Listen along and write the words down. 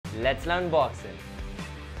Let's learn boxing.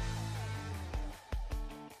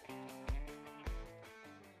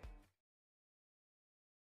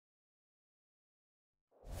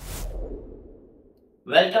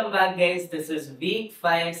 Welcome back, guys. This is week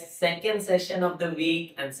 5, second session of the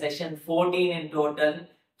week, and session 14 in total.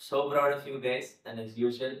 So proud of you guys. And as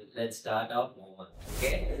usual, let's start our movement.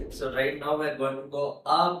 Okay, so right now we're going to go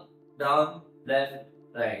up, down, left,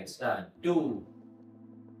 right. Start. 2,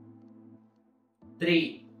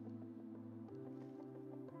 3,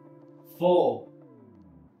 4,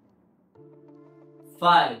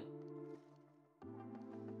 5,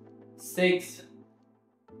 6,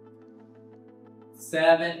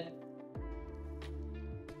 7,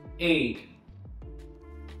 8.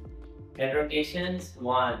 Head rotations.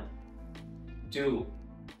 1, 2,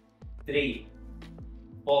 3,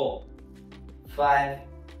 4, 5,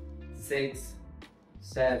 6,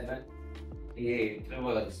 7, 8.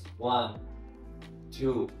 Reverse. 1,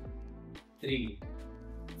 2, 3,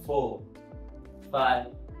 4, 5,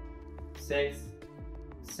 6,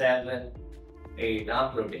 7, 8.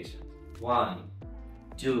 Arm rotation. 1,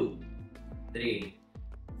 2, 3,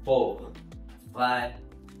 4, 5,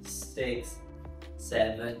 6,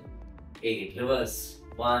 7, 8. Reverse.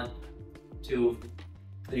 1, 2,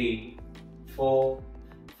 3, 4,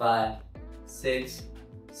 5, 6,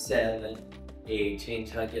 7, 8.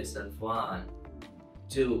 Change, hug yourself. 1,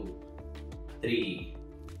 2, 3,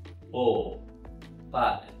 4,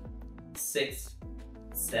 5, 6,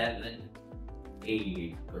 7,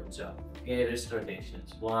 8. Good job. Okay, wrist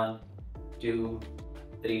rotations. 1, 2,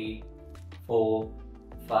 3, 4,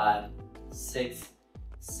 5, 6,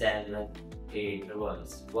 7, 8.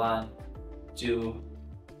 Reverse. 1, 2,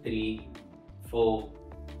 3, 4,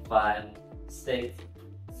 5, 6,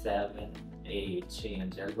 7, 8.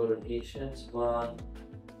 Change. Elbow rotations. 1,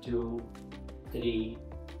 2, 3,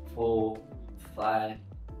 4, 5,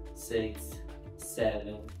 6,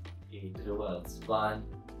 7, 8. Reverse. 1,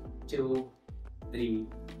 2, 3,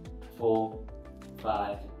 4,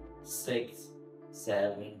 5, 6,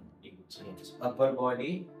 7, 8. Change. Upper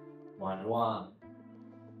body. 1, 1,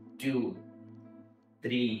 2,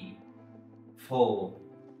 3, 4,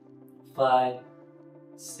 5,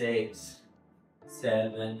 6,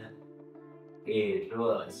 7, 8.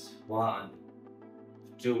 Reverse. 1,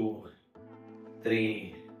 2,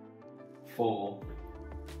 3, 4,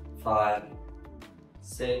 5,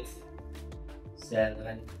 6,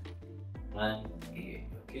 7, and 8.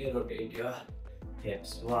 Okay, rotate your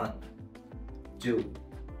hips. 1, 2,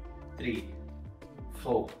 3,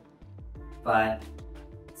 4, 5,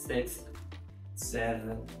 6,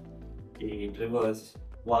 7, 8. Reverse.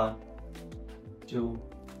 1, 2,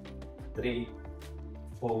 3,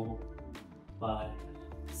 4, 5,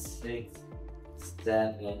 6,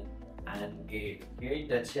 7, and 8. Okay,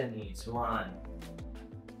 touch your knees. 1,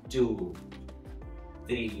 2,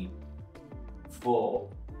 3, 4,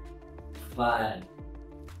 5,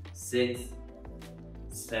 6,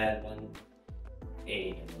 7,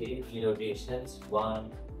 8. Okay, knee rotations.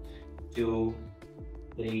 1, 2,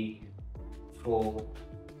 3, 4,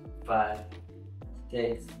 5,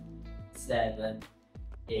 6, 7,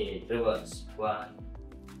 8. Reverse. 1,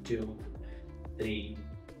 2, 3,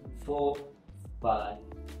 4, 5,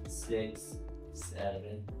 6,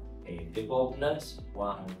 7, 8. Hip openers.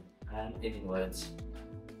 1, and inwards.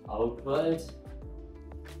 Outwards.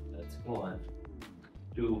 Let's go on.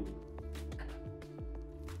 2,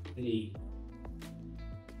 3,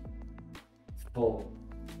 4,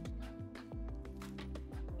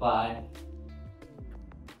 5,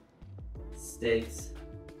 6,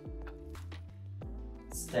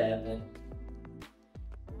 7,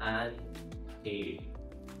 and 8.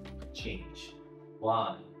 Change.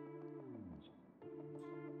 1,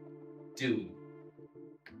 2,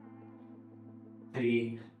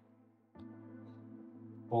 3,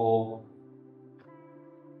 4,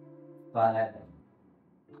 5,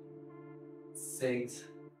 6,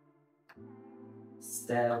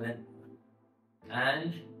 7,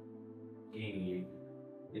 and 8.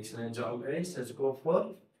 Excellent job, guys. Let's go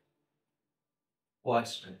for quad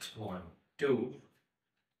stretch. 1, 2,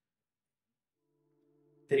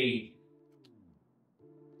 3,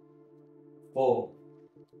 4,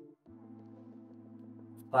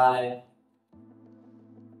 5,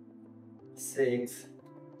 6,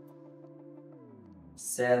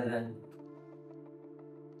 7,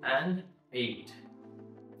 and 8.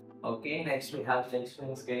 Okay, next we have leg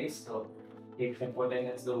swings, guys. So keep your foot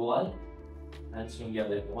against the wall and swing your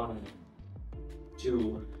leg. 1,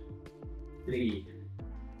 2, 3,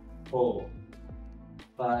 4,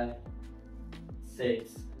 5,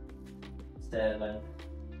 6, 7,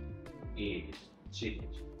 8. Change.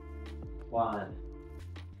 1,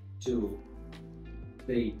 2,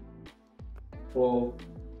 3, 4,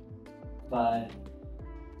 5,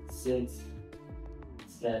 6,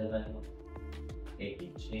 7,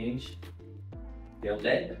 8. Change your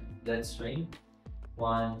leg. Let's swing.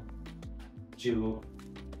 1, 2,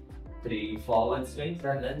 3. Forward swings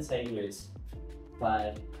and then sideways.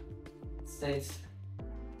 5, 6,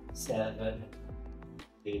 7,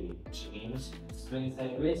 8. Change. Swing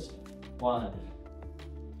sideways. 1,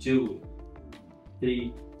 2,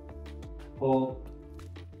 3, 4,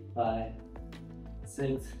 5,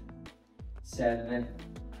 6, 7,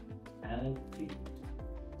 and 8.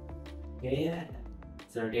 Okay.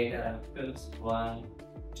 So rotate our ankles. 1,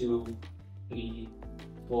 2, 3,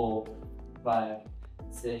 4, 5,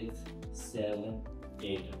 6, 7,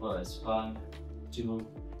 8. Reverse. 1, 2,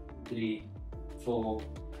 3, 4,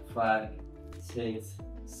 5, 6,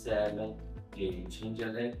 7, 8. Change your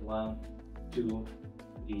leg. 1, 2,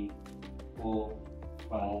 3, 4,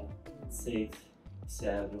 5, 6,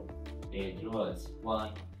 7, 8. Reverse.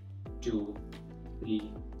 1, 2,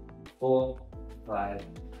 3, 4, 5,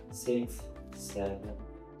 6, 7,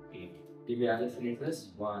 8. Give your other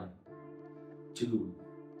phrases. 1, 2,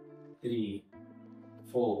 3,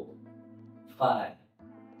 4, 5,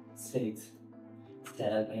 6,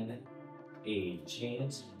 7, 8.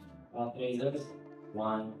 Change. Our phrases.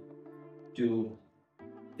 1, 2,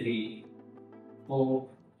 3, 4,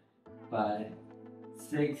 5,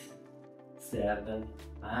 6, 7,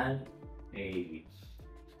 and 8.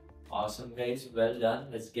 Awesome guys, well done.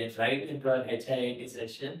 Let's get right into our HIIT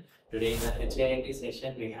session. Today in the HIIT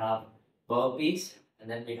session we have burpees and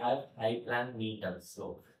then we have high plank meetups.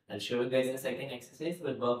 So I'll show you guys the second exercise.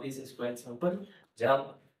 With burpees it's quite simple.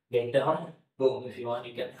 Jump, get down, boom. If you want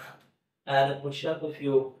you can add a push-up if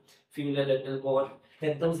you feel a little more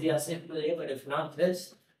enthusiastic today, but if not,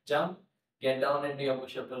 just jump, get down into your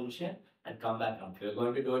push-up position and come back up. We're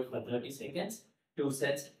going to do it for 30 seconds. 2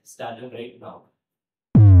 sets starting right now.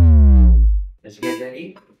 Let's get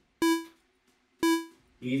ready.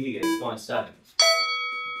 Easy guys, come on, start.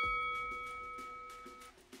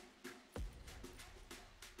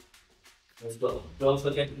 Let's go. Don't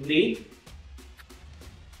forget to breathe.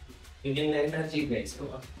 You can energy guys, come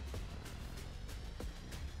on.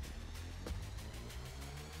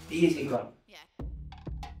 Easy, come on.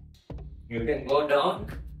 You can go down,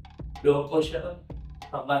 do a push up,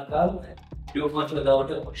 come back up, do much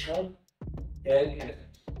without a push up. Okay.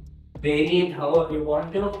 Vary it however you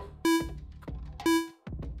want to.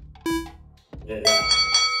 Relax.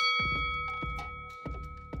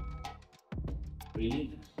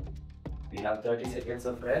 Breathe. We have 30 seconds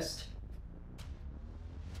of rest.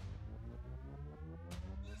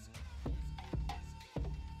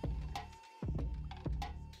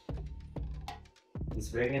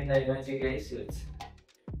 Just bring in the energy guys. Let's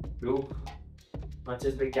do much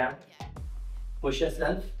as we can. Push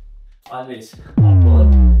yourself. Always. Our goal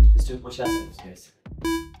is to push ourselves guys.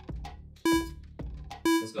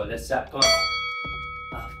 Let's go. Let's start. Come on.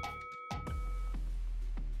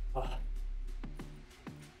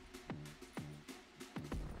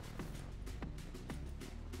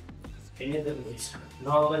 Any other ways?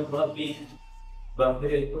 Normal burpee,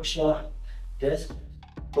 push up. Just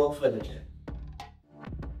go for it.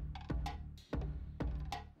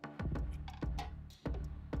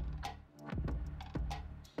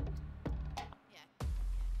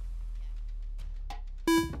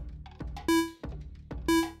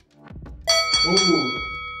 Ooh,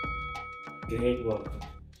 great work.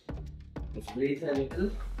 Let's breathe a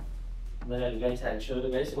little. Well, guys, I'll show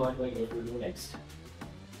you guys what we're going to do next.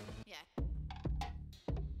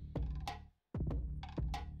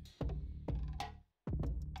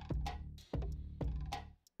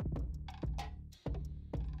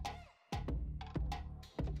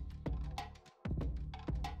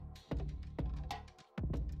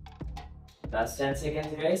 Last 10 seconds,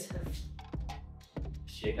 guys.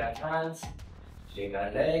 Shake our hands, shake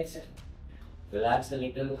our legs, relax a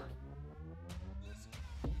little.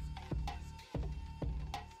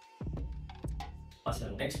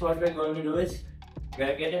 Awesome. Next, what we're going to do is we're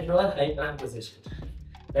going to get into our high plank position.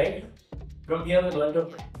 Right? From here, we're going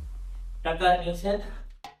to tuck our knees in,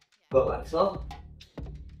 go back. So,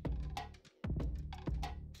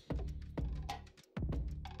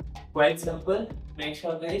 quite simple. Make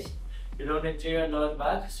sure, guys, you don't injure your lower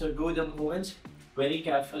back. So, do the movements very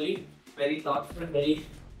carefully, very thoughtful, very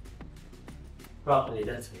properly.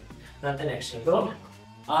 That's it. Nothing extra. Don't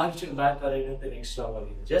arch your back or anything extra over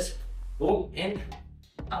here. Just go in,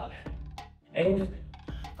 out, in,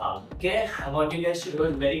 out. Okay, I want you guys to do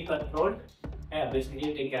it very controlled. Yeah,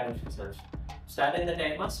 basically take care of yourself. Start in the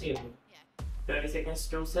timer, same. 30 seconds,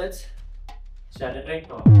 2 sets. Start it right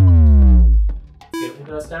now. Get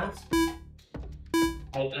into a stance.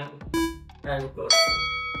 High plank and go.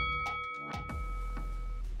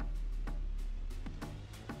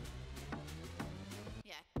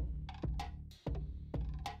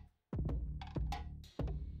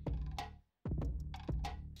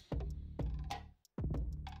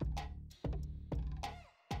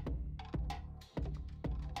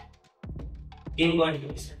 Keep going,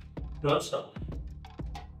 please. Don't stop.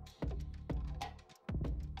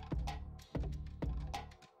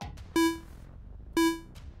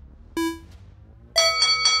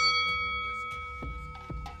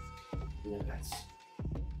 Relax.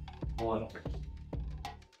 More.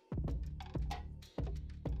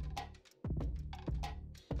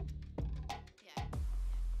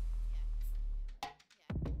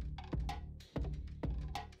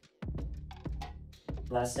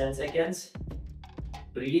 Last 10 seconds.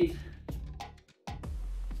 Breathe.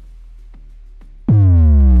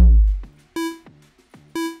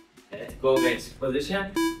 Let's go, guys.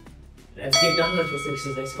 Position. Let's get down to this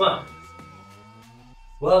exercise. Come on.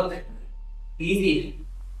 Work. Easy.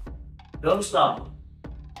 Don't stop.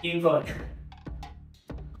 Keep going.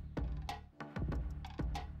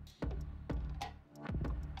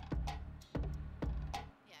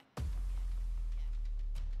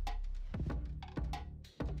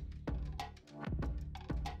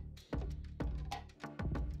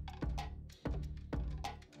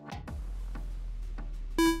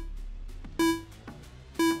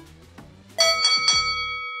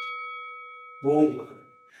 Boom.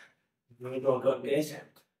 Great workout, guys.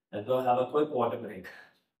 Let's go have a quick water break.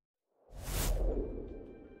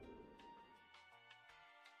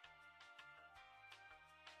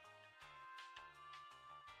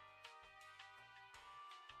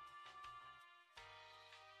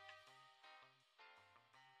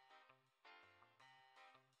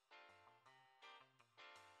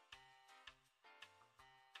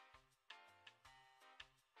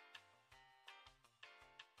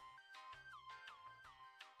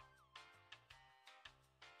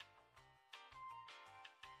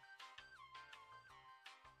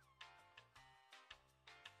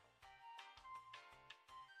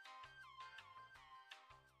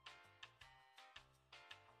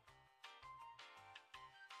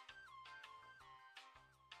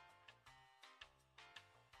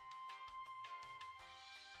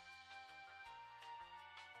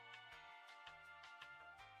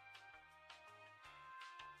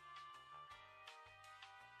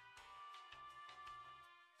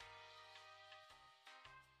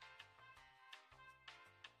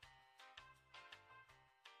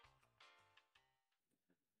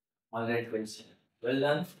 Alright, friends. Well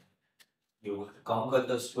done. You conquered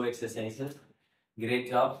those two exercises. Great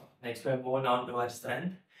job. Next, we're moving on to our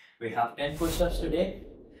strength. We have 10 push-ups today,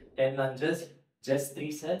 10 lunges, just 3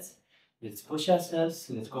 sets. Let's push ourselves.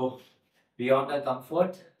 Let's go beyond our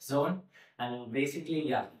comfort zone. And basically,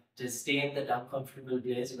 yeah, just stay in that uncomfortable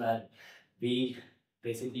place where we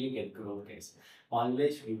basically get growth, guys.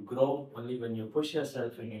 Always you grow only when you push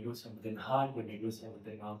yourself, when you do something hard, when you do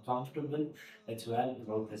something uncomfortable. That's where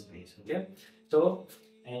growth is based. Okay. So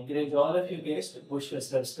I encourage all of you guys to push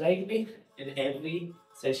yourself slightly in every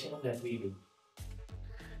session that we do.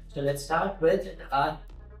 So let's start with our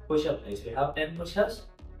push-up guys. We have 10 push-ups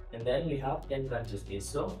and then we have 10 lunges guys.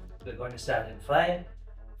 So we're going to start in 5,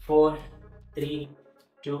 4, 3,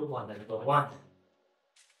 2, 1. Let's go. 1,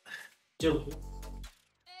 2,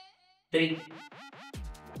 3,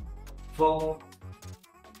 4,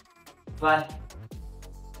 5,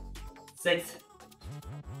 6,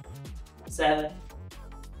 7,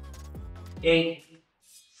 8,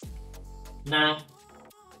 9,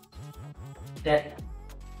 10.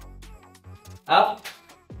 Up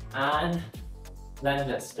and then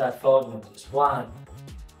let's start forward movements. 1,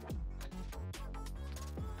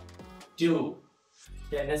 2.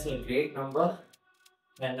 10 is a great number.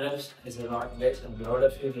 10 reps is a lot less, and a lot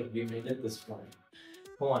of you will be made it this point.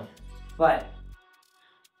 1, 5,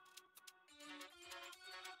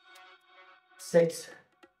 6,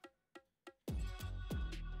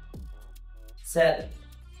 7,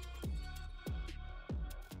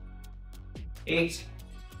 8,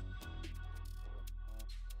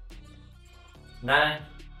 9,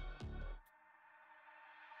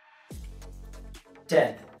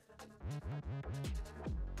 10.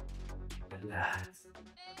 Relax.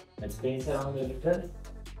 Let's pace around a little.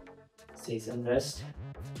 Take some rest.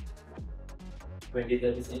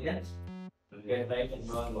 20-30 seconds. Get right and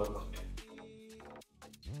go on workout.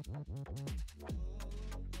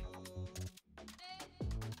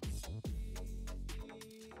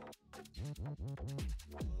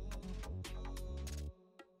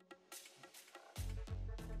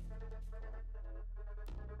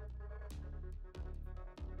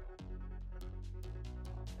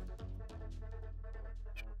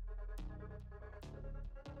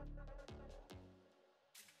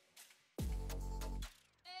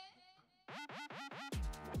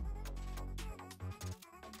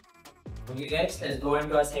 Okay guys, let's go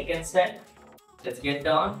into our second set. Let's get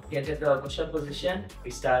down, get into our push-up position.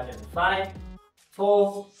 We start in 5,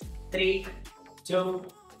 4, 3, 2,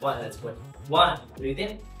 1. Let's go. 1, breathe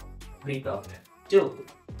in, breathe out. 2,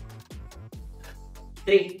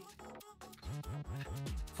 3,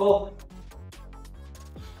 4,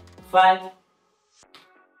 5,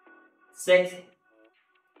 6,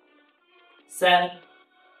 7,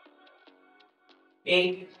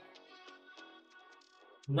 8,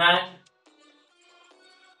 9,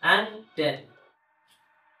 and 10.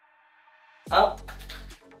 Up.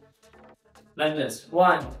 Lunges.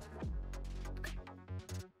 1,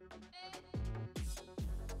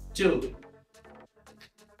 2,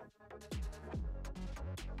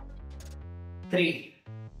 3,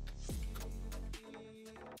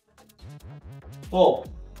 4,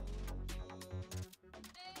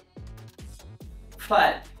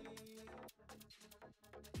 5,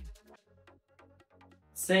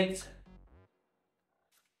 6,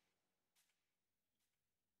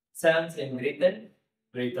 7. Same. Breathe in,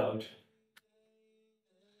 breathe out.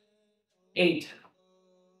 8.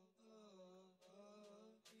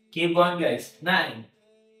 Keep going, guys. 9,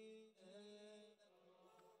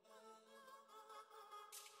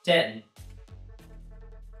 10.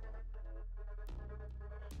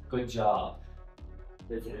 Good job.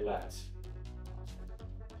 Let's relax.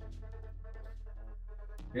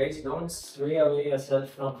 Guys, don't sway away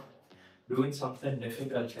yourself from doing something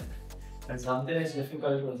difficult. When something is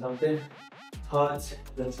difficult, when something hurts,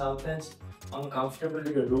 when something's uncomfortable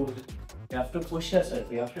to do, you have to push yourself.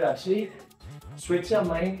 You have to actually switch your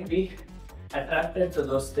mind to be attracted to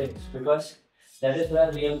those things, because that is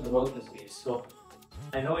where real growth is based. So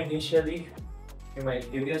I know initially you might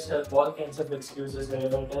give yourself all kinds of excuses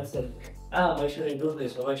wherever it is, and why should I do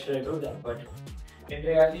this or why should I do that? But in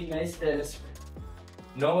reality, guys,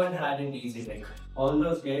 no one had it easy. Like all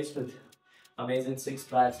those guys with amazing six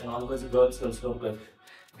packs and all those girls also with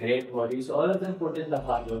great bodies, all of them put in the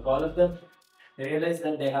hard work. All of them realize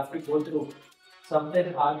that they have to go through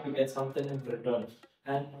something hard to get something in return.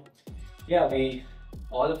 And yeah,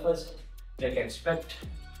 all of us like expect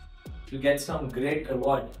to get some great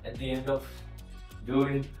reward at the end of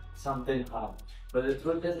doing something hard. But the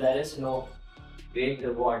truth is there is no great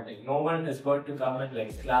reward. Like no one is going to come and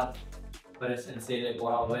like clap for us and say like,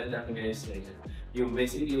 wow, well done guys, like you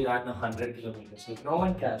basically ran 100 kilometers. Like no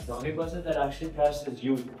one cares. The only person that actually cares is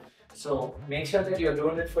you. So make sure that you're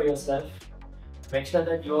doing it for yourself. Make sure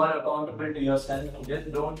that you are accountable to yourself and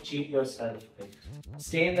just don't cheat yourself. Like,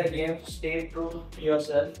 stay in the game, stay true to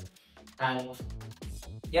yourself, and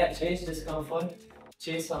yeah, chase discomfort,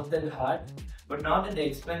 chase something hard, but not at the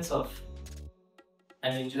expense of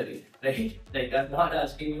an injury, right? Like I'm not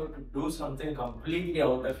asking you to do something completely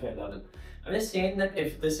out of your level. I'm just saying that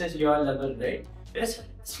if this is your level, right, just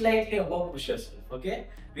slightly above push yourself, okay?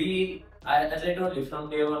 As I told you from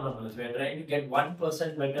day one onwards, we're trying to get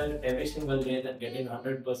 1% better every single day than getting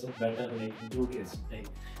 100% better like in 2 days. Like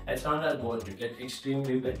that's not our goal to get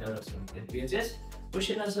extremely better or something. We're just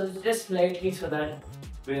pushing ourselves just slightly so that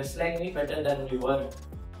we're slightly better than we were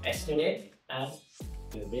yesterday, and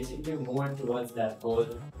we're basically moving towards that goal.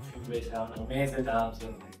 If you guys have amazing arms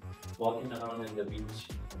and like, walking around in the beach,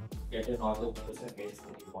 getting all the percentages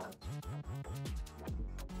that you want.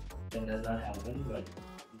 That does not happen, but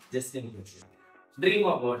just think it. Dream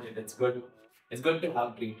about it. It's good. It's good to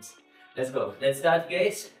have dreams. Let's go. Let's start,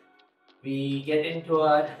 guys. We get into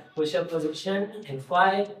our push-up position in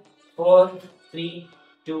 5, 4, 3,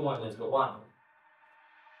 2, 1. Let's go. 1,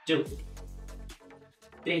 2,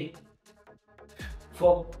 3,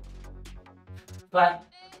 4, 5,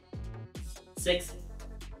 6,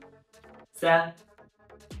 7,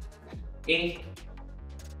 8,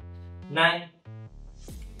 9,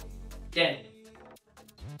 10.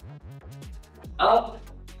 Up.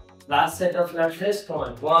 Last set of lunges. Come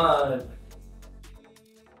on. 1,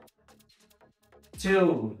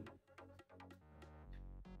 2,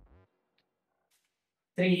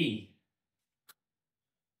 3,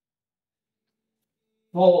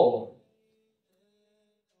 4,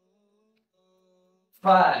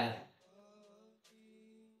 5,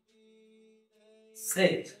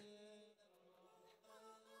 6,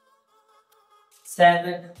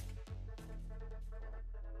 7,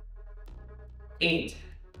 8,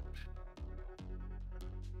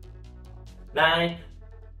 9,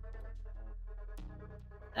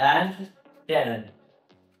 and 10.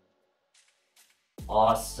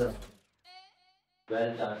 Awesome.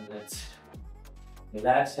 Well done. Let's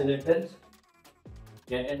relax a little.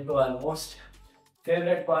 Get into our most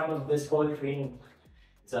favorite part of this whole training.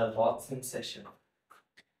 It's our boxing session.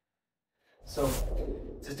 So,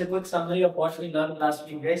 just a quick summary of what we learned last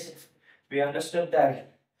week, guys. we understood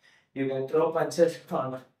that you can throw punches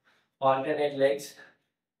on alternate legs,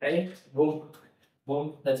 right? Boom,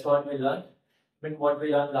 boom. That's what we learned. But what we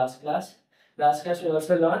learned last class. Last class we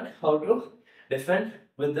also learned how to defend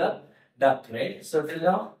with the duck, right? So till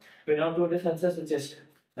now we know two defenses, which is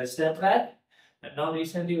the step back, and now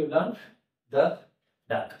recently we learned the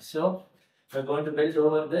duck. So we're going to build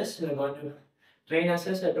over this. We're going to train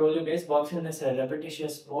ourselves. I told you guys, boxing is a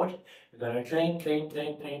repetitious sport. We're going to train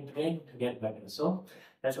to get better. So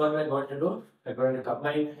that's what we're going to do. We're going to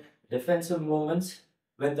combine defensive movements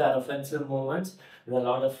with our offensive movements with a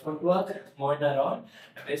lot of footwork, moving around,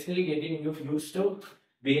 basically getting you used to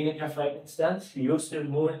being in your fighting stance, used to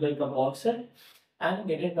moving like a boxer, and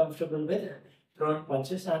getting comfortable with throwing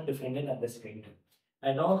punches and defending at the same time.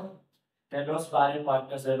 I know there are no sparring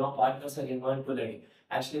partners, there are no partners that are going to like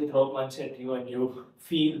actually throw a punch at you and you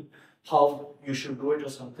feel how you should do it or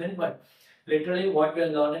something, but literally what we're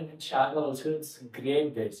learning in shadow also, it's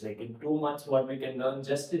great guys. Like in 2 months what we can learn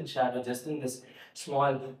just in shadow, just in this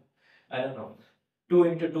small, I don't know, 2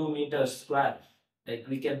 into 2 meters square, like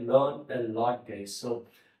we can learn a lot guys. So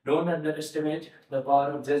don't underestimate the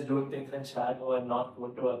power of just doing things in shadow and not go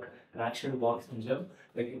to an actual boxing gym.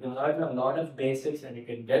 Like you can learn a lot of basics and you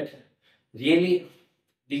can get really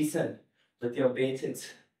decent with your basics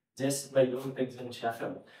just by doing things in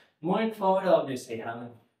shadow. Moving forward, obviously, having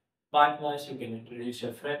partners, you can introduce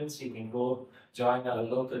your friends, you can go join a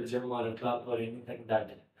local gym or a club or anything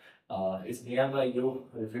that is nearby you.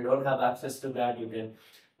 If you don't have access to that, you can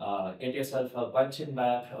get yourself a punching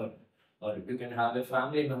bag, or you can have a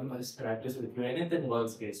family members practice with you. Anything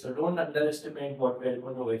works, guys. So don't underestimate what we're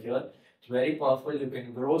doing over here. It's very powerful. You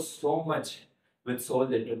can grow so much with so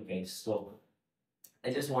little, guys. So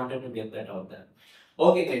I just wanted to get that out there.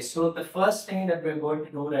 Okay, guys. So the first thing that we're going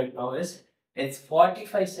to do right now is it's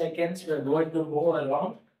 45 seconds. We're going to move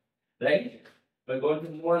around, right? We're going to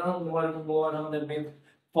move around, and make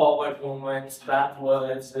forward movements,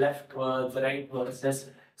 backwards, leftwards, rightwards, just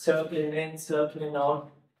circling in, circling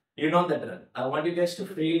out. You know the drill. I want you guys to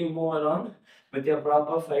freely move around with your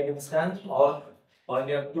proper fighting stance or on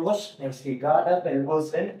your toes. Next, you guard up,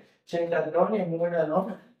 elbows in, chin tucked down, you're moving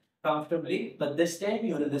around comfortably. But this time,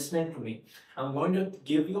 you're listening to me. I'm going to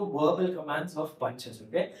give you verbal commands of punches,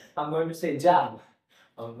 okay? I'm going to say jab.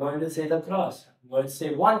 I'm going to say the cross. I'm going to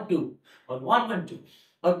say 1, 2, or 1, 1, 2,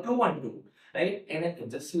 or 2, 1, 2, right? Anything.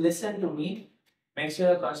 Just listen to me. Make sure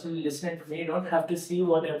you're constantly listening to me. You don't have to see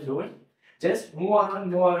what I'm doing. Just move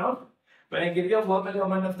around, move around. When I give you a verbal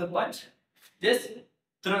command of the punch, just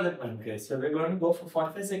throw the punch, guys. So we're going to go for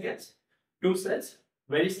 45 seconds, 2 sets.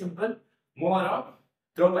 Very simple. Move around,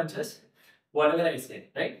 throw punches, whatever I say,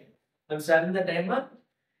 right? I'm starting the timer.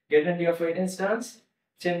 Get into your fighting stance.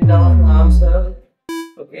 Chin down, arms up.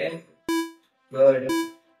 Okay, good.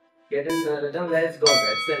 Get into the rhythm. Let's go,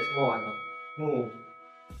 guys. Let's move on. Move.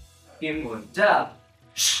 Keep moving. Jab.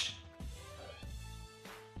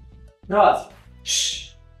 Cross.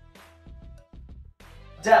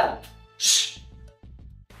 Jab.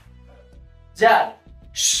 Jab.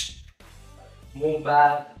 Move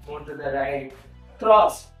back. Move to the right.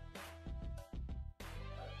 Cross.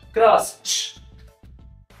 Cross.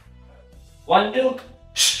 1, 2.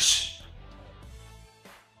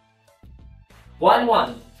 1,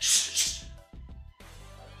 1.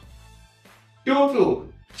 2,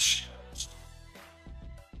 2.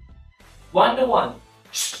 1 to 1.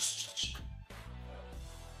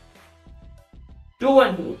 2,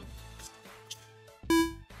 1, 2.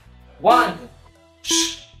 1.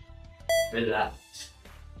 Relax.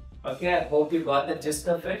 Okay, I hope you got the gist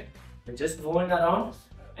of it. We're just moving around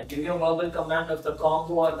and give you a verbal command of the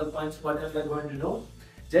combo or the punch, whatever you're going to do.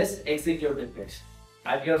 Just execute it, guys.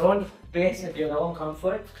 At your own pace, at your own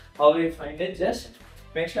comfort, however you find it, just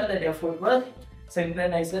make sure that your footwork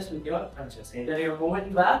synchronizes with your punches. Either you're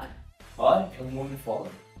moving back or you're moving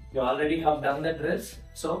forward. You already have done the drills,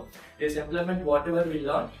 so just implement whatever we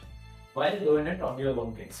learned while doing it on your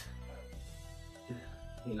own pace.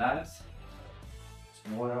 Relax. Just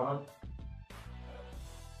move around.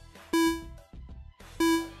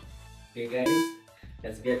 Okay, guys,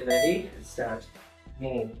 let's get ready. Start.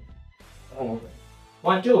 Move. Move.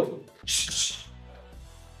 1, 2.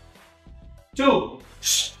 2.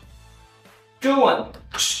 2, 1.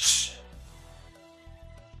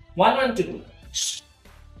 1, 1, 2.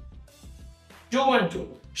 2, 1,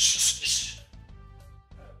 2.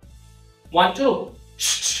 1, 2.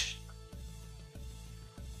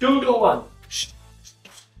 2, 2, 1.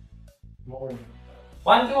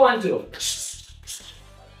 1, 2, 1, 2.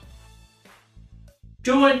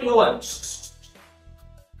 2, 1, 2, 1.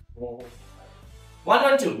 1,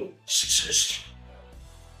 1, 2.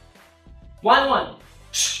 1-1.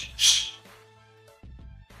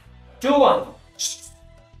 2-1.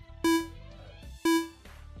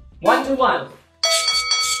 1-1.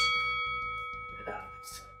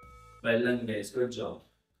 Relax. Well done, guys. Good job.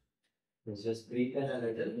 Let's just breathe in a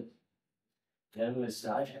little. Then we'll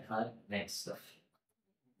start our next stuff.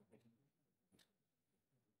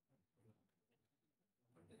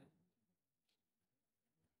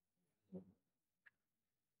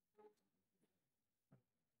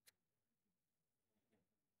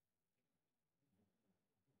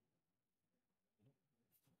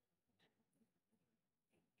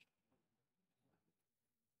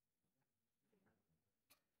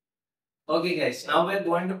 Okay guys, now we're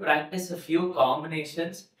going to practice a few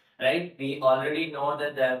combinations, right? We already know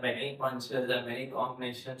that there are many punches, there are many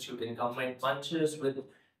combinations. You can combine punches with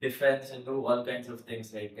defense and do all kinds of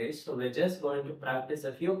things, right guys? So we're just going to practice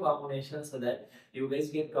a few combinations so that you guys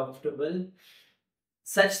get comfortable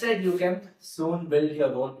such that you can soon build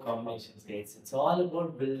your own combinations, guys. It's all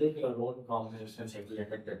about building your own combinations at the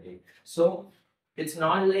end of the day. So it's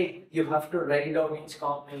not like you have to write down each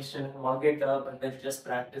combination, mug it up, and then just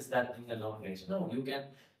practice that thing alone, guys. No, you can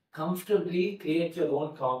comfortably create your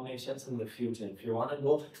own combinations in the future. If you want to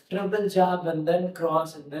go triple jab and then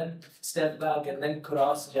cross and then step back and then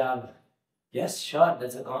cross jab, yes, sure,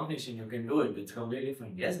 that's a combination. You can do it. It's completely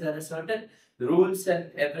fine. Yes, there are certain rules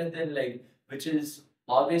and everything like which is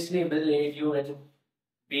obviously will aid you in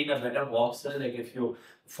being a better boxer. Like if you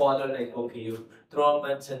follow like okay, you throw a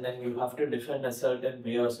punch and then you have to defend a certain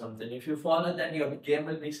way or something. If you follow that your game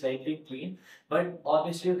will be slightly clean. But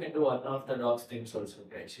obviously you can do unorthodox things also,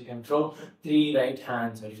 guys. You can throw 3 right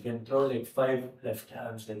hands or you can throw like 5 left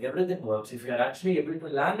hands. Like everything works. If you're actually able to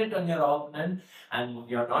land it on your opponent and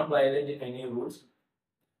you're not violating any rules,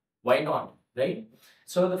 why not? Right?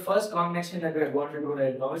 So the first combination that we're going to do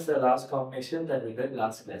right now is the last combination that we did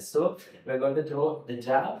last class. So we're going to throw the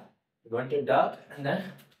jab, we're going to duck, and then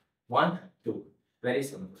 1, 2. Very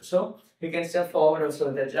simple. So you can step forward also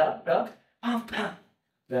with the jab, duck, pam, pam.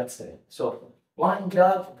 That's it. So 1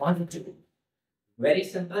 duck, 1, 2. Very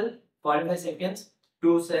simple. 45 seconds,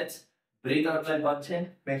 2 sets. Breathe out while punching.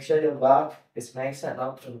 Make sure your back is nice and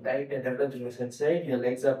up and tight and everything is inside. Your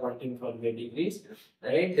legs are pointing 48 degrees.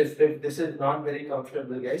 Right? If this is not very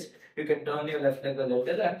comfortable, guys, you can turn your left leg a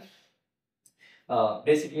little and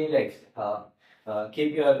basically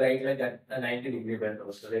keep your right leg at a 90-degree bend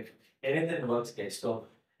also. Like anything works, guys. So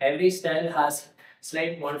every style has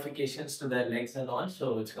slight modifications to their legs and all,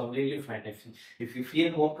 so it's completely fine. If you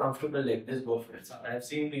feel more comfortable like this, go for it. So I've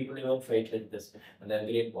seen people even fight like this and they're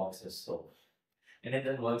great boxers. So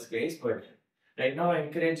anything works, guys. But right now I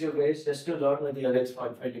encourage you guys just to learn with your legs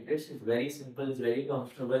 45 degrees. It's very simple, it's very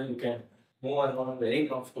comfortable. You can move around very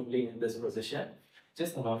comfortably in this position.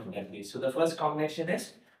 Just learn that way. So the first combination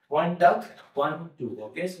is 1 duck, 1, 2.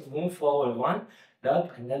 Okay, so move forward 1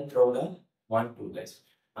 duck and then throw the 1, 2, guys.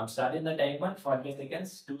 I'm starting the timer, 40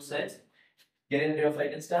 seconds, 2 sets. Get into your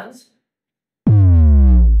fighting stance.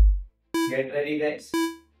 Get ready, guys.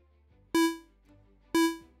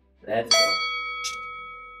 Let's go.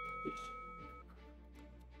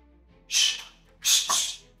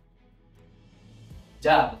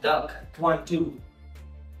 Jab, duck, 1, 2.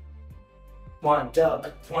 1 duck,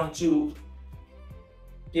 1, 2.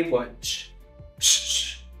 Keep going.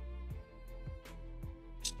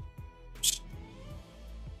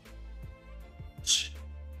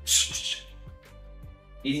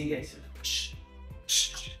 Easy, guys.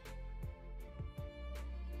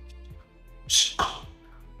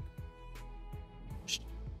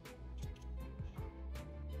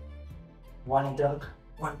 1 duck,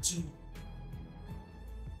 1, 2.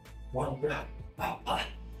 1 duck, up.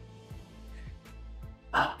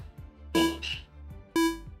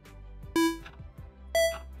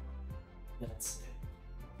 That's it.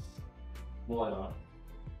 Move on.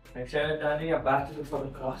 Make sure you're turning your back to the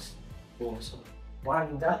front cross. Boom, so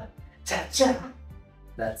 1 duck, cha-cha.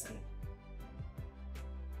 That's it.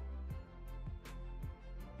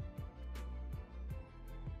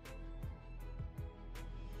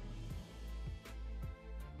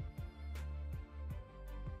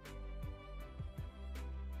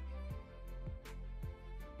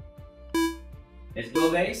 Let's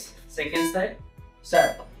go, guys. Second side.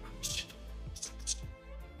 Start.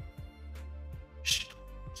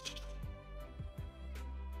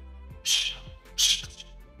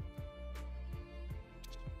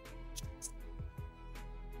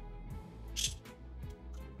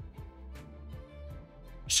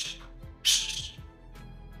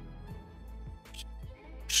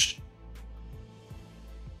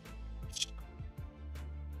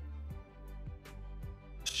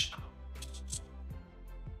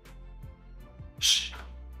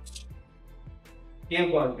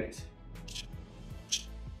 Keep going, guys.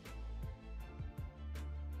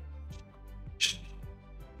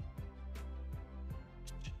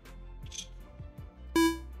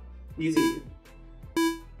 Easy.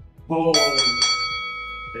 Boom.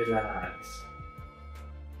 Relax.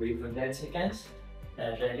 Wait for 10 seconds.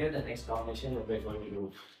 And tell you the next combination that we're going to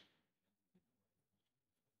do.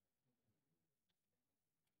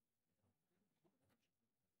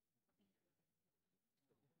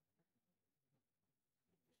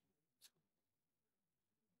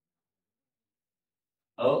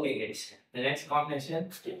 Okay, guys. The next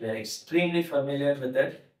combination, we're extremely familiar with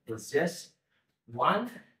it. It's just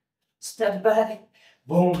one step back,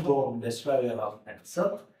 boom, boom. That's why we're off.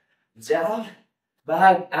 So, jab,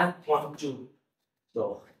 back, and 1, 2.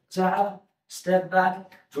 So, jab, step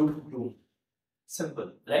back, 2, 2.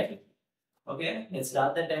 Simple, right? Okay, let's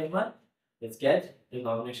start the timer. Let's get the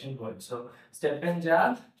combination going. So, step and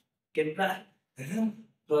jab, get back,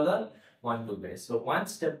 roll on, 1, 2, guys. So, one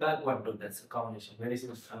step back, 1, 2. That's the combination. Very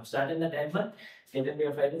simple. I'm starting the timer. Get into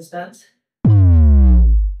your fighting stance.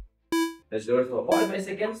 Let's do it for 45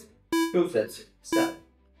 seconds. 2 sets. Start.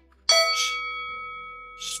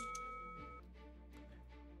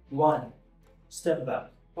 1. Step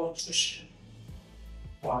back. Push.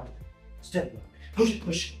 1. Step back.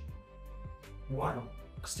 Push. 1.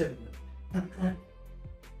 Step back.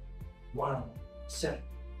 1. Step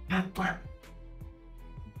back.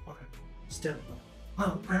 1. Step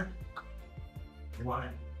back. 1.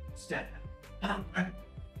 Step back.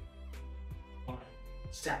 1.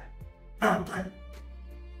 Step back.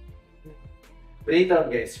 Breathe out,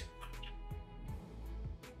 guys.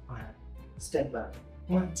 1. Step back.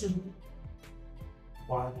 1, 2.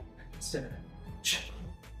 1. Step back.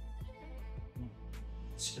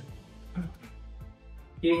 Step.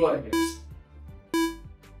 Keep going, guys.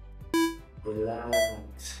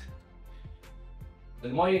 Relax. The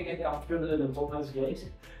more you get comfortable with the movements, guys,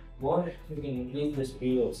 more you can increase the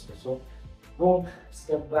speed also. So, boom,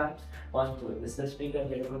 step back, 1, 2. This is the speed that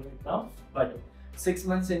we're doing now. But 6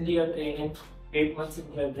 months into your training, 8 months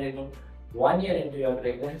into your training, 1 year into your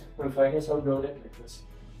training, you'll find yourself doing it like this.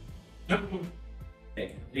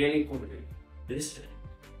 Okay, really cool. This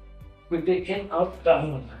quickly in, out,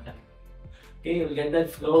 down. Okay, you'll get that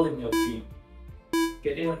flow in your feet.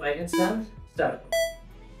 Get in your right stance, start.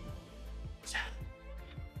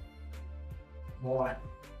 1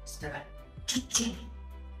 step.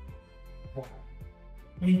 1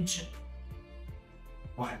 inch.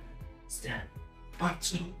 1 step. 1,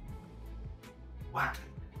 2. 1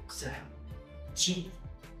 step. 2.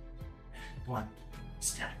 1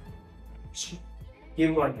 step. 2.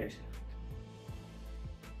 Keep going, guys.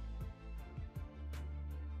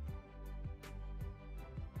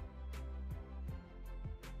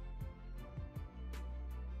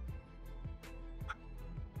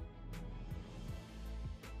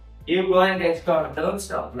 Keep going, guys. Don't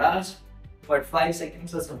stop. Last, what, 5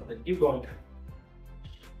 seconds or something. Keep going.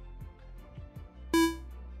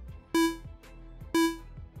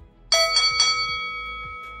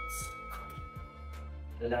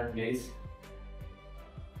 Relax, guys.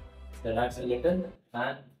 Relax a little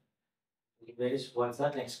and guys, what's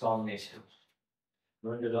our next combination?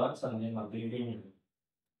 We're going to learn something completely new.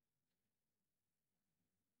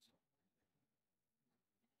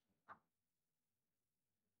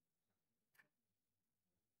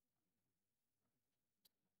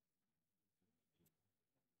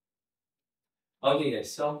 Okay,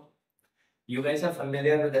 guys, so you guys are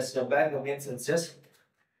familiar with the step back. That means it's just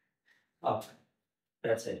up.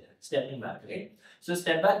 That's it. Stepping back, right? So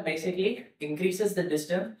step back basically increases the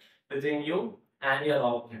distance between you and your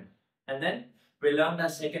opponent. And then we learn the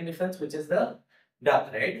second difference, which is the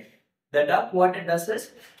duck, right? The duck, what it does is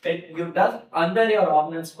you duck under your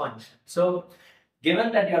opponent's punch. So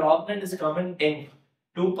given that your opponent is coming in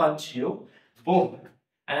to punch you, boom.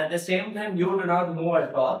 And at the same time, you do not move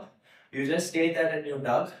at all. You just stay there and you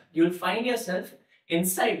duck. You'll find yourself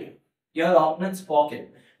inside your opponent's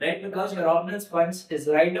pocket, right? Because your opponent's punch is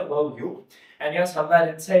right above you and you're somewhere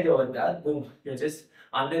inside over there. Boom. You're just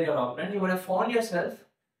under your opponent. You would have found yourself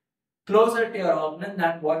closer to your opponent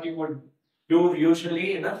than what you would do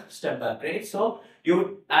usually in a step back, right? So you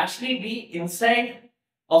would actually be inside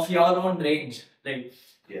of your own range. Like,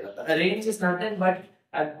 a range is nothing but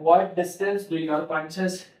at what distance do your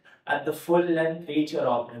punches at the full length reach your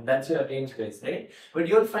opponent. That's your range, guys, right? But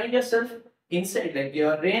you'll find yourself inside, like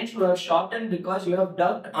your range will have shortened because you have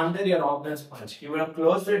ducked under your opponent's punch. You would have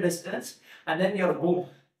closed the distance and then you're boom,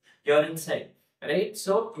 you're inside, right?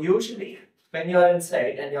 So usually when you're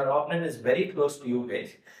inside and your opponent is very close to you,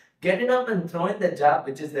 guys, get it up and throw in the jab,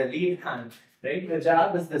 which is the lead hand. right? The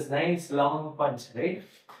jab is this nice long punch, right?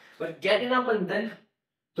 But getting up and then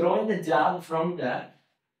throwing the jab from there,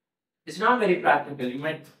 it's not very practical. You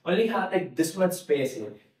might only have like this much space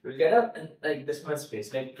here. You'll get up and like this much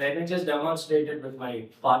space. Like let me just demonstrate it with my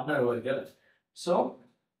partner over here. So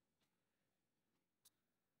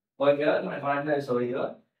over here, my partner is over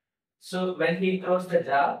here. So when he throws the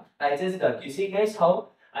jab, I just duck. You see guys how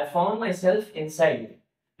I found myself inside,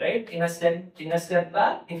 right? In a step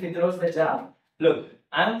back, if he throws the jab, look,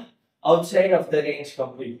 I'm outside of the range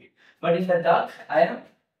completely. But in the duck, I am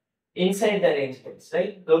inside the range,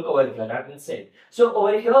 right? Look over here, I'm inside. So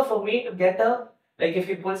over here for me to get up, like if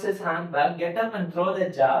he pulls his hand back, get up and throw the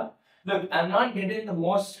jab. Look, I'm not getting the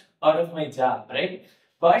most out of my jab, right?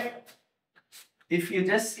 But if you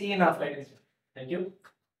just see in our fighting, thank you.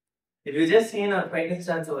 If you just see in our fighting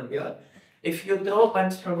stance over here, if you throw a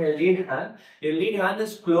punch from your lead hand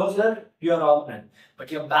is closer to your opponent,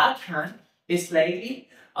 but your back hand is slightly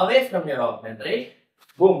away from your opponent, right?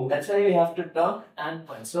 Boom, that's why you have to turn and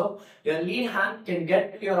punch. So your lead hand can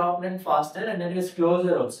get to your opponent faster and it is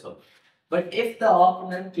closer also. But if the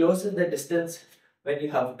opponent closes the distance when you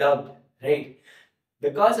have dubbed, right?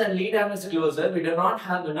 Because our lead hand is closer, we do not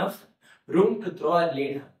have enough room to throw our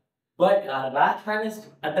lead hand. But our back hand is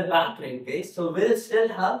at the back right, guys. So we'll still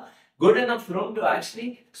have good enough room to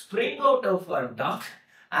actually spring out of our duck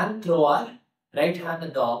and throw our right hand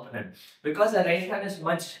at the opponent. Because our right hand is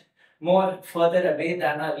much more further away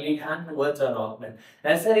than our lead hand towards our opponent.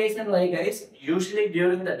 That's the reason why, guys, usually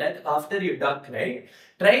during the duck, after you duck, right,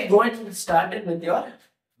 try going and start it with your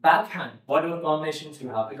backhand, whatever combinations you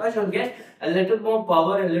have, because you'll get a little more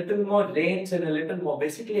power, a little more range, and a little more.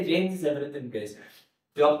 Basically, range is everything, guys.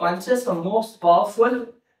 Your punches are most powerful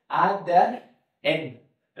at their end,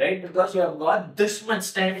 right? Because you have got this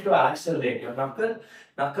much time to accelerate. Your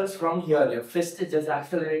knuckles from here, your fist is just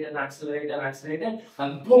accelerate and accelerate and accelerate,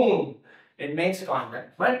 and boom, it makes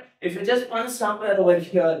contact. But if you just punch somewhere over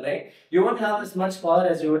here, right, you won't have as much power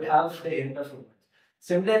as you would have at the end of it.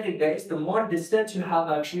 Similarly, guys, the more distance you have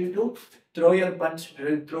actually to throw your punch,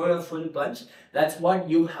 throw your full punch, that's what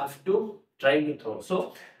you have to try to throw.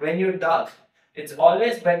 So when you duck, it's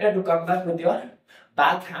always better to come back with your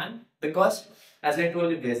backhand, because as I told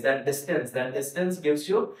you guys, that distance gives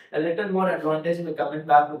you a little more advantage in coming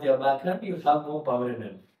back with your backhand. You have more power in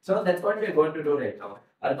it. So that's what we're going to do right now.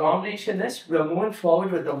 Our combination is we're moving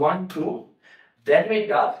forward with the 1-2, then we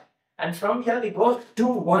duck, and from here we go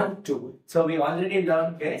 2-1-2. So we already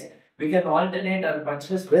learned, guys, we can alternate our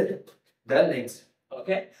punches with the legs.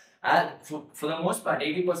 Okay. And for the most part,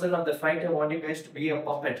 80% of the fight, I want you guys to be a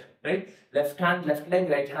puppet, right? Left hand, left leg,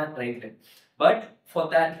 right hand, right leg. But for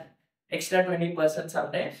that extra 20%,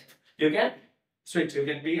 sometimes you can switch. You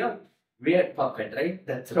can be a weird puppet, right?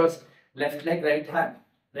 That throws left leg, right hand,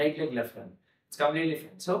 right leg, left hand. It's completely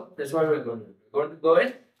fine. So that's what we're going to do. We're going to go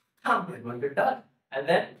in, we're going to turn, and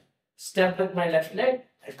then step with my left leg,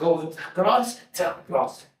 and go with cross, jab,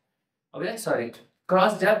 cross. Okay, sorry.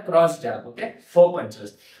 Cross jab, okay? 4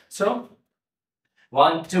 punches. So,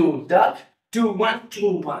 1-2 duck,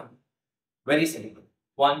 2-1-2-1. Very simple.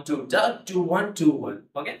 1-2 duck, 2-1-2-1.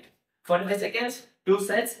 Okay? 45 seconds, 2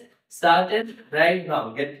 sets. Started right now.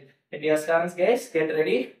 Get your stance, guys. Get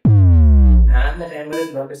ready. And the timer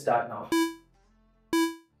is going to start now.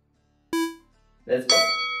 Let's go.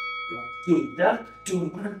 2 duck,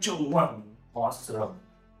 2-1-2-1. Awesome.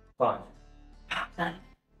 Fun.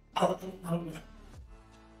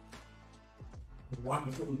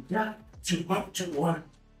 1-2 duck, 2-1-2-1.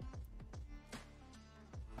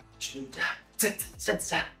 2 duck, sit.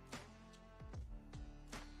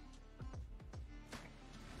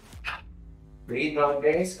 Breathe out,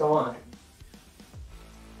 guys. Come on.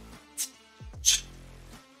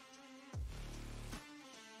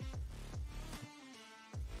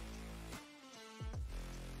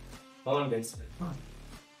 Come on, guys.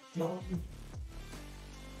 Come on.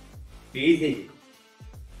 Easy.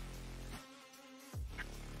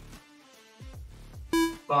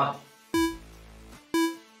 Come on.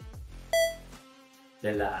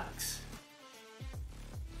 Relax.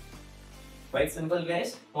 Quite simple,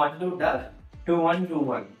 guys. 1-2 duck,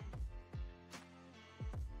 2-1-2-1.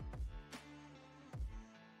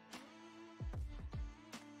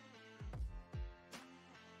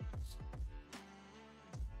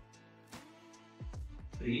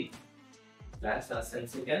 Breathe. Last 10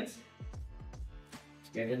 seconds.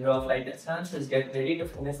 Get into a fighting stance. Let's get ready to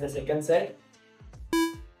finish the second set.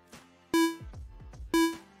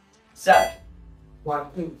 Start.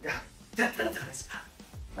 1-2 duck.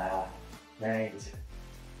 Ah, nice.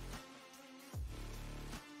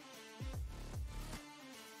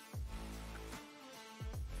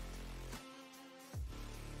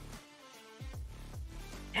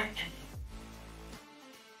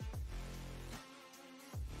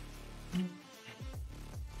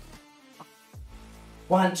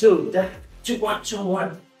 1, 2, 2, 1, 2,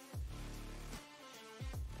 1.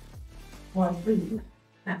 1, 2.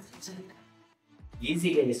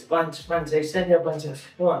 Easy guys. Punch, punch. Extend your punches.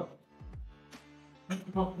 Come on.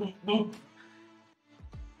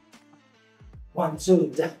 1,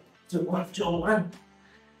 2, 2, 1, 2, 1.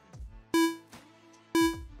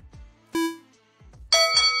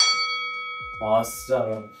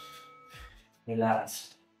 Awesome.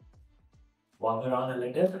 Relax. Walk around a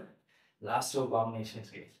little. Last two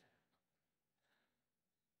combinations, guys.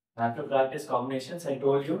 After practice combinations, I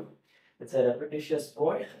told you it's a repetitious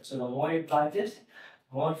sport. So the more you practice,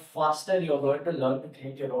 the more faster you're going to learn to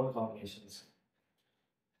create your own combinations.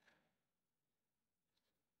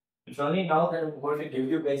 It's only now that I'm going to give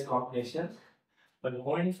you guys combinations, but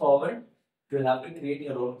going forward, you'll have to create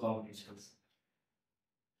your own combinations.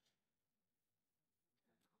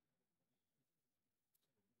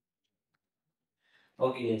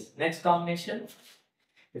 Okay, yes. Next combination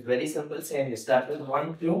is very simple. Same. You start with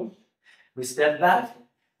 1, 2. We step back,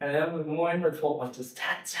 and then we move in with 4 punches.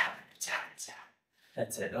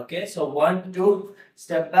 That's it. Okay. So 1, 2.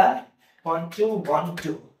 Step back. 1, 2. 1,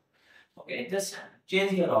 2. Okay. Just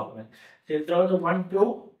change your opponent. So you throw the 1,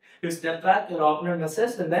 2. You step back. Your opponent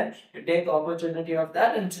misses, and then you take the opportunity of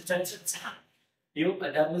that and you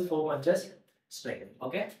attempt with 4 punches straight.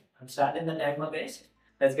 Okay. I'm starting the timer, guys.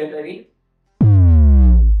 Let's get ready.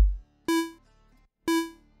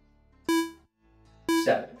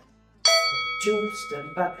 Step. 2, step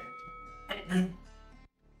back. 1.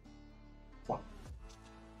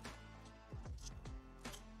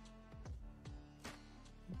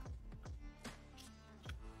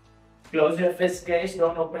 Close your fist, guys.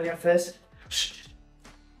 Don't open your fist.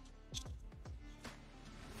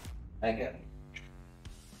 Again.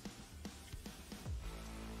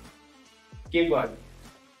 Keep going.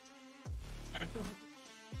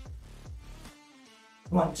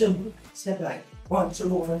 1, 2. Step back. 1, 2,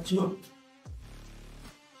 1, 2.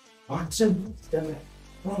 1, 2. Step back.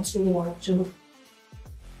 1, 2, 1, 2.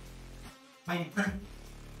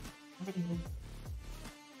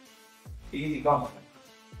 Easy, come on.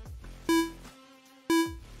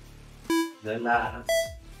 Relax.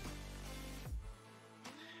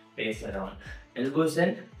 Face around. Elbows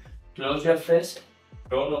in. Close your fist.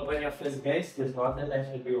 Don't open your fist, guys. This is not the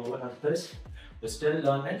time will be open up this. You're still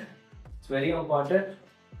learning. It's very important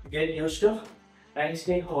to get used to.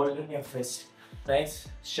 Nicely holding your fist. Nice,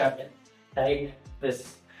 shut, tight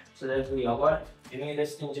fist. So that we avoid any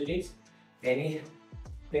wrist injuries, any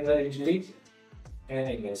finger injuries,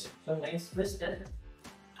 anything else. So nice fist and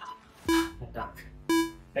attack.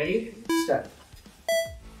 Ready? Start.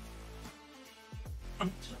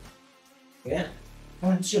 Yeah.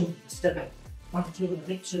 1, 2, step back. 1,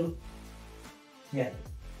 2, 2. Yeah.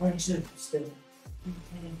 1, 2, step.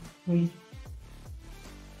 3.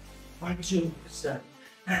 1, 2, step.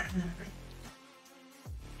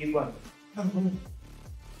 Keep going.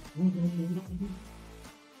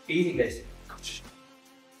 Easy, guys.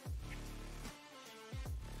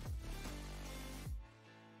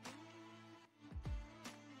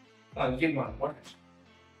 Keep going. One.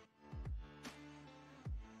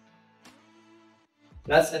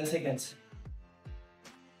 Last 10 seconds.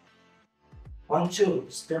 1, 2,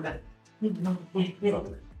 step back.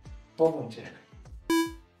 4 punches.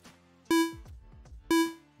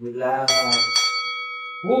 Relax.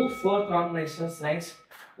 Woo, 4 combinations. Nice,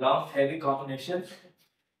 long, heavy combinations.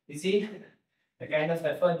 You see the kind of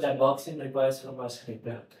effort that boxing requires from us, like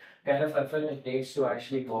the kind of effort it takes to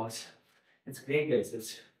actually box. It's great, guys.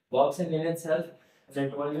 It's boxing in itself, as I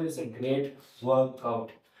told you, is a great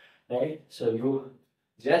workout, right? So you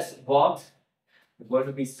just box, you're going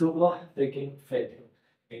to be super freaking fit.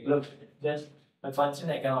 Okay, look, just my function,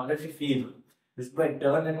 I can already feel this by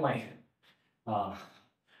turn in my uh,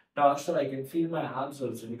 torso. I can feel my arms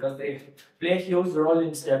also because they play a huge role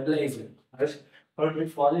in stabilizing. Right? Or we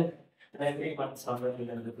fall in and every month somewhere in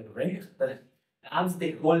a little bit, right? The arms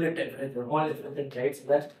they hold it everything, hold it within tight so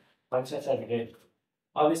that functions are great.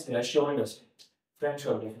 Obviously, our shoulders, front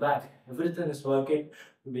shoulders, back, everything is working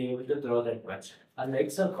to be able to throw that punch. Our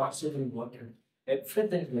legs are constantly working.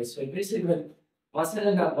 Everything is so every single muscle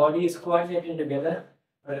in our body is coordinating together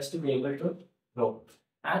for us to be able to throw.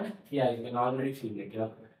 And yeah, you can already feel it.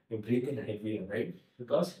 You're breathing heavier, right?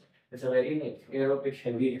 Because it's a very like aerobic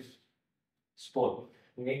heavy sport.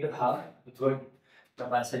 You need to have a good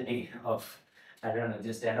capacity of, I don't know,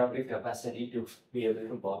 just aerobic capacity to be able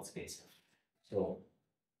to box space. So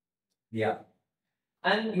yeah,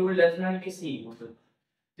 and you will definitely see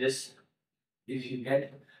this if you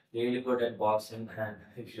get really good at boxing and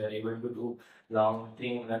if you are able to do long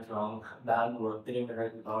 3 minute long bag work, 3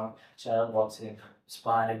 minute long shadow boxing.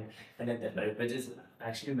 sparring, anything, right? Which is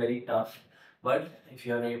actually very tough. But if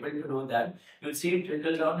you are able to do that, you'll see it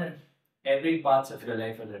trickle down in every parts of your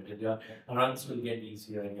life a little. Your runs will get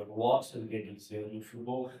easier, your walks will get easier. If you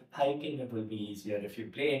go hiking, it will be easier. If you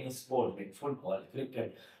play any sport like football,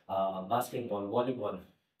 cricket, basketball, volleyball,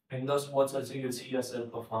 in those sports also you'll see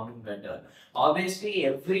yourself performing better. Obviously,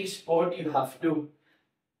 every sport you have to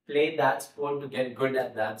play that sport to get good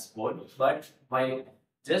at that sport. But by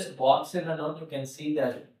just boxing alone, you can see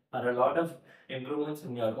that there are a lot of improvements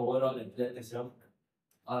in your overall athleticism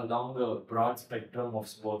along the broad spectrum of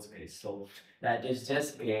sports guys. So that is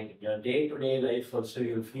just great. Your day-to-day life also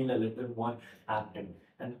you'll feel a little more active.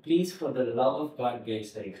 And please, for the love of God,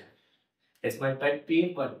 guys, like it's my pet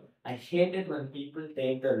peeve, but I hate it when people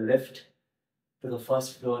take the lift to the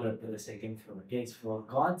first floor or to the second floor. Okay, so for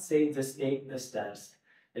God's sake, just take the stairs.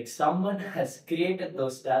 Like someone has created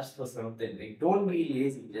those stairs for something. Like don't be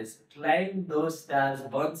lazy. Just climb those stairs,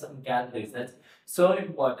 burn some calories. That's so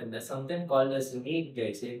important. There's something called as NEAT,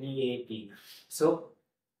 guys. NEAT. So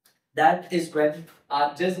that is when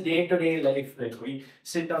our just day-to-day life, like we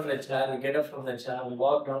sit on the chair, we get up from the chair, we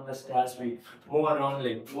walk down the stairs, we move around,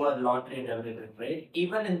 like do our laundry and everything, right?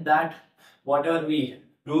 Even in that, whatever we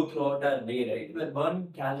do throughout our day, right, we're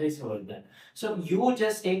burning calories over that. So you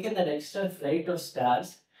just taking that extra flight of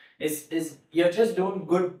stairs is you're just doing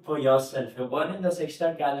good for yourself. You're burning those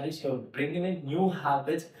extra calories, you're bringing in new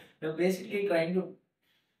habits, you're basically trying to,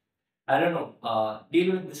 I don't know,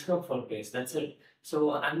 deal with discomfort phase. That's it.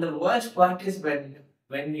 So, and the worst part is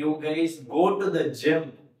when you guys go to the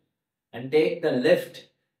gym and take the lift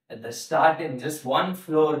at the start in just one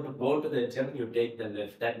floor to go to the gym, you take the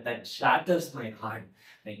lift. That shatters my heart.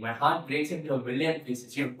 Like my heart breaks into a million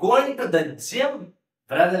pieces. You're going to the gym,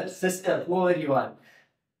 brother, sister, whoever you are.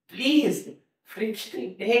 Please,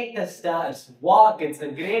 freaking take the stairs. Walk. It's a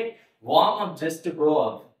great warm up just to go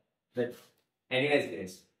up. But anyways,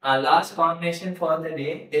 guys, our last combination for the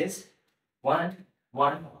day is 1,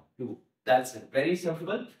 1, 2. That's it. Very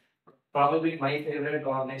simple. Probably my favorite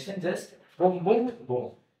combination. Just boom, boom,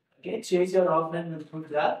 boom. Okay, chase your opponent with full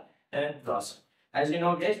grab and cross. As you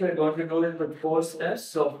know, guys, we're going to do it with 4 steps.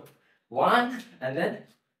 So 1 and then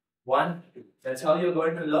 1, 2. That's how you're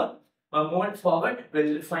going to learn. But moving forward,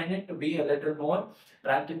 we'll find it to be a little more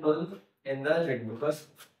practical in the ring because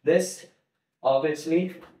this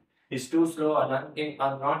obviously is too slow and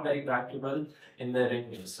not very practical in the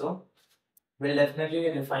ring. So we'll definitely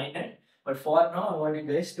refine it. But for now, I want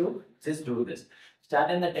you guys to just do this.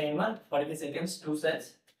 Start in the timer, 45 seconds, 2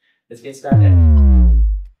 sets. Let's get started.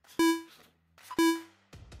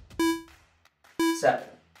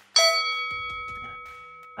 Set.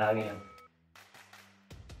 Again.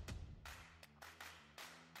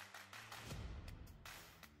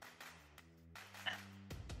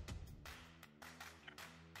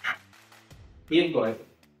 Keep going.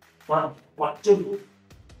 1, 1, 2.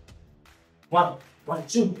 1, 1,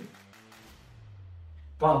 2.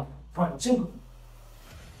 1, 1, 2.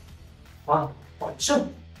 1, 1,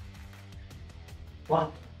 2.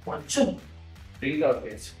 1, 1, 2. Breathe out,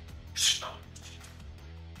 guys.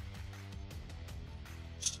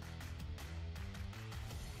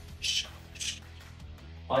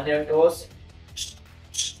 On your toes.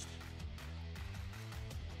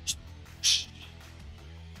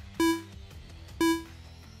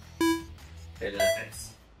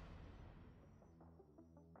 Relax.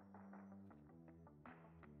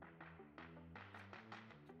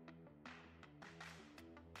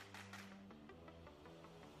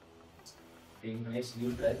 Take nice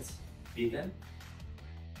deep breaths. Breathe in.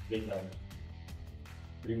 Breathe out.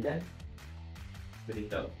 Breathe in.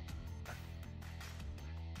 Breathe out.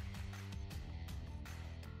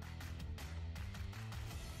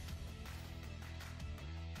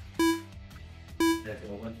 That's a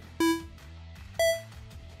moment.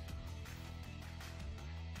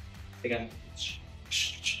 Again.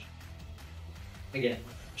 Again.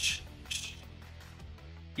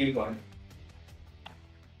 Keep going.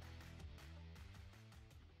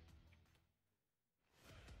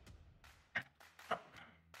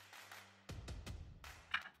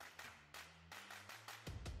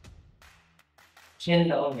 Chin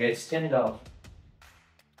down, guys. Chin down.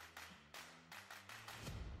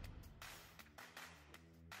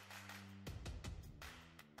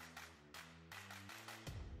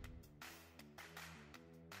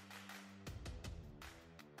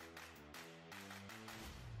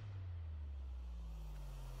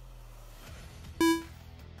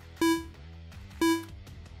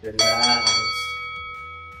 Relax.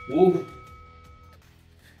 Ooh.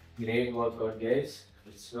 Great workout, guys.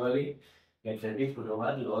 Slowly get ready for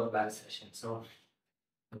our lower back session. So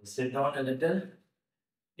sit down a little.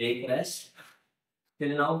 take rest.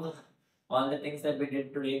 Till now, all the things that we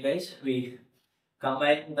did today, guys, we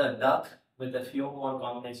combined the duck with a few more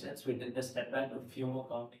combinations. We did the step back with a few more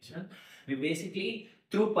combinations. We basically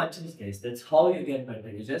threw punches, guys. That's how you get better.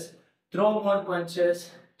 You just throw more punches,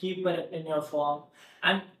 keep correcting your form,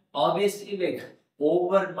 and obviously, like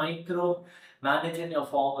over micro managing your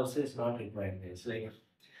form also is not required, guys. Like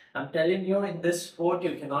I'm telling you, in this sport,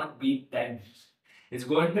 you cannot beat time. It's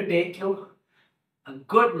going to take you a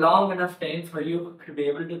good long enough time for you to be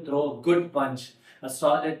able to throw a good punch, a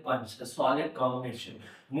solid combination,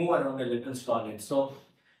 move around a little solid. So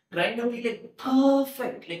trying to be like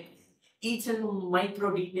perfect, like each and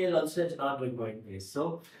micro detail also is not required this.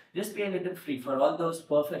 So just be a little free for all those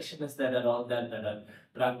perfectionists that are out there that are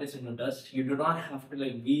practicing with us. You do not have to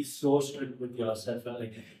like be so strict with yourself and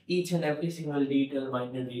like each and every single detail,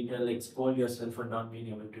 minor detail, like scold yourself for not being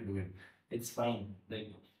able to do it. It's fine.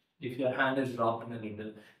 Like if your hand is dropping a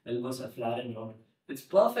little, elbows are flattened out. It's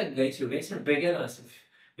perfect, guys. You guys are beginners.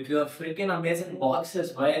 If you are freaking amazing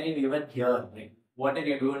boxers, why are you even here? Like, what are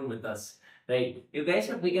you doing with us? Right? You guys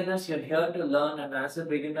are beginners, you're here to learn, and as a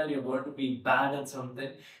beginner, you're going to be bad at something,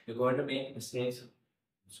 you're going to make mistakes.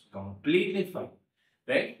 It's completely fine.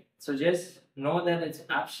 Right? So just know that it's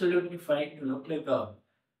absolutely fine to look like a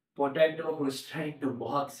potato who's trying to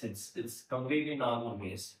box. It's completely normal,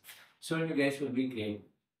 guys. Soon you guys will be great.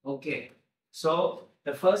 Okay. So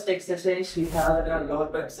the first exercise we have in our lower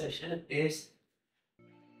back session is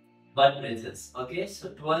butt bridges. Okay, so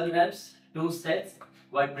 12 reps, 2 sets,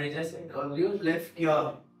 butt bridges. And you lift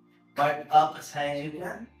your butt up as high as you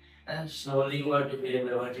can and slowly vertebrae by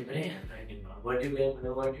vertebrae, bring it down. Vertebrae by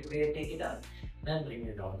vertebrae, take it up, then bring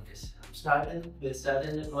it down. This. We're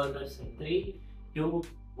starting the 12 reps in 3, 2,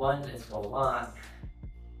 1. Let's go. 1,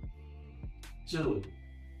 2,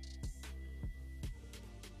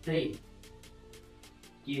 3.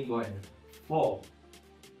 Keep going. 4,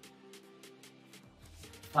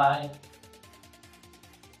 5,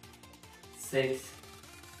 6,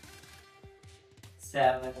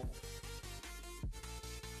 7,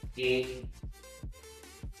 8,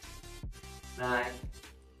 9,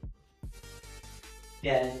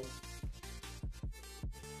 10,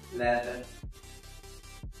 11,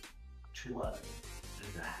 12.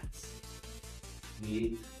 Relax.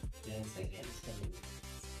 Breathe 10 seconds.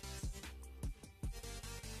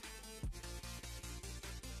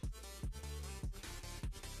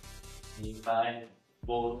 5,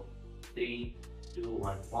 4, 3, 2,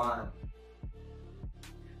 1. 1,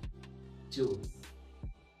 2,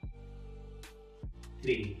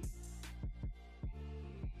 3,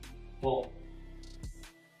 4,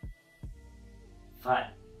 5,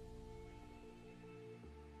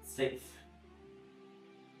 6,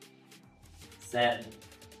 7,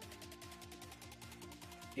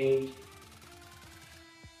 8,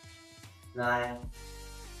 9,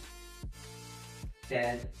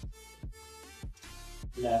 10,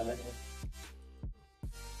 11,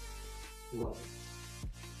 12.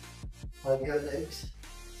 Hug your legs.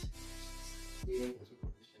 You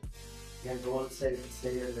can roll side and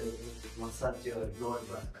stay a little bit. Massage your lower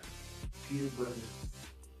back. Feel good.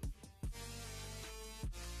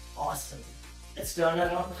 Awesome. Let's turn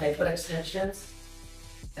around hyperextensions.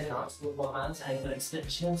 And also for hands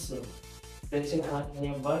hyperextensions. So stretch your hand in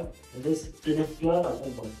your butt and just lift your upper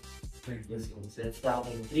butt. Like this one. So let's start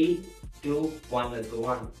in 3, 2, 1. Let's go.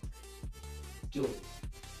 1, 2,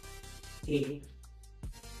 3,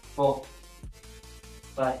 4,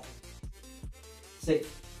 5, 6,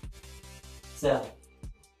 7,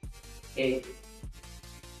 8,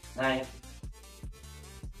 9,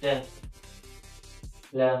 10,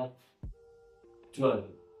 11, 12.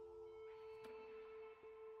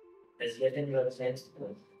 Let's get in your sense.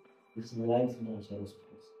 Just relax in yourselves, please.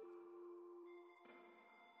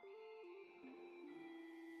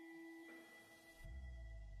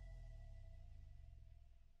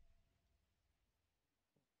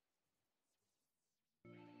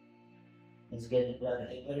 Let's get into our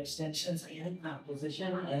hyperextensions again. Now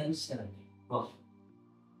position and stand. 1,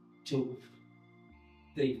 2,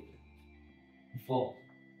 3, 4,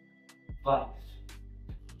 5,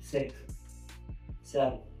 6,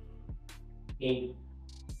 7, 8,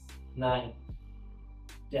 9,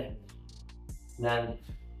 10, 11,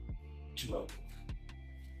 12.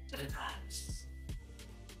 Relax.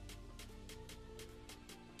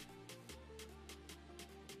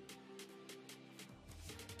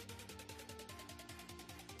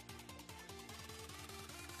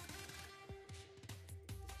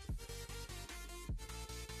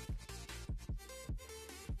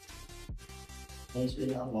 Next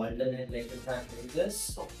we have alternate leg and hand raises.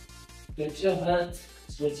 So switch your hands,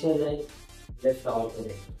 switch your legs, Lift out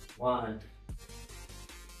today. 1,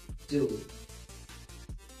 2,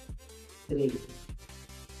 3,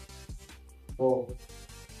 4,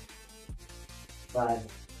 5,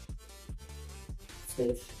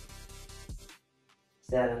 6,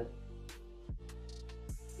 7,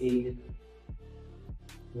 8,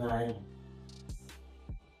 9,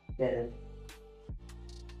 10,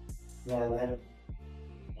 11,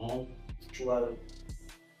 and 12.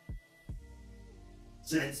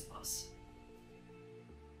 Let's pause.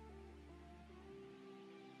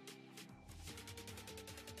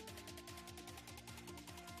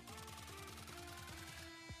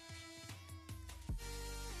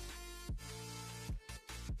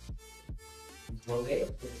 Okay,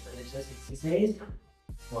 let's finish this exercise.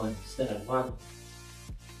 Start. 1,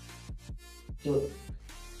 2,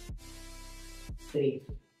 3,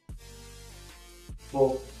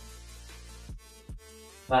 4,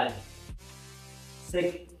 5,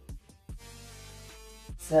 6,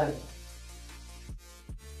 7,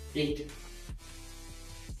 8,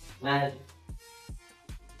 9,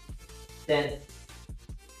 10,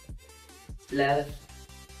 11,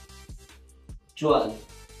 12.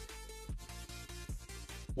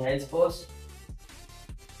 Hands pause.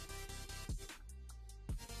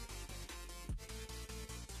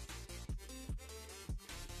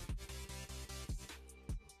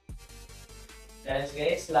 That's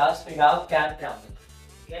guys, last we have cat down.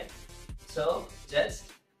 Okay, so just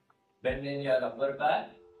bend in your upper back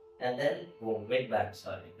and then boom, mid back.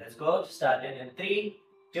 Sorry, let's go. Starting in 3,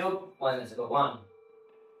 2, 1. Let's go. 1,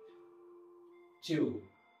 2,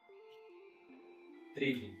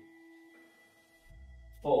 3,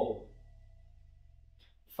 4,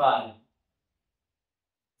 5,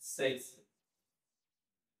 6,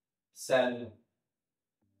 7,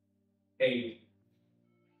 8,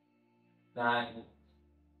 9,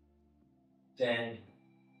 10,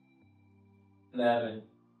 11,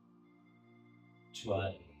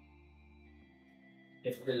 12.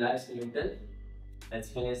 If you relax a little, let's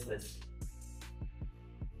finish this.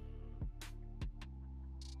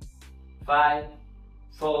 5,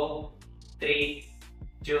 4, 3,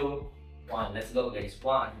 2, 1. Let's go, guys.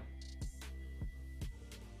 1,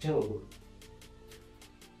 2,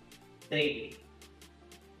 3,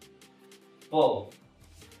 4,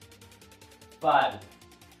 5,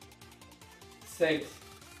 6,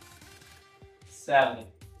 7,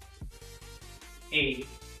 8,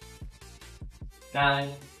 9,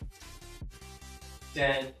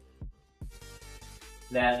 10,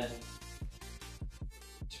 11,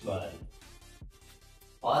 12.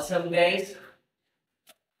 Awesome, guys.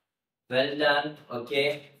 Well done.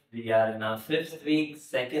 Okay, we are in our 5th week,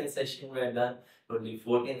 2nd session. We're done. Only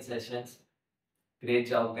 14 sessions. Great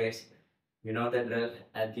job, guys. You know the drill.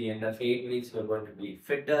 At the end of 8 weeks, we're going to be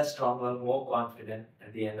fitter, stronger, more confident.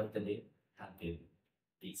 At the end of the day, happy.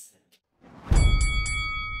 Peace.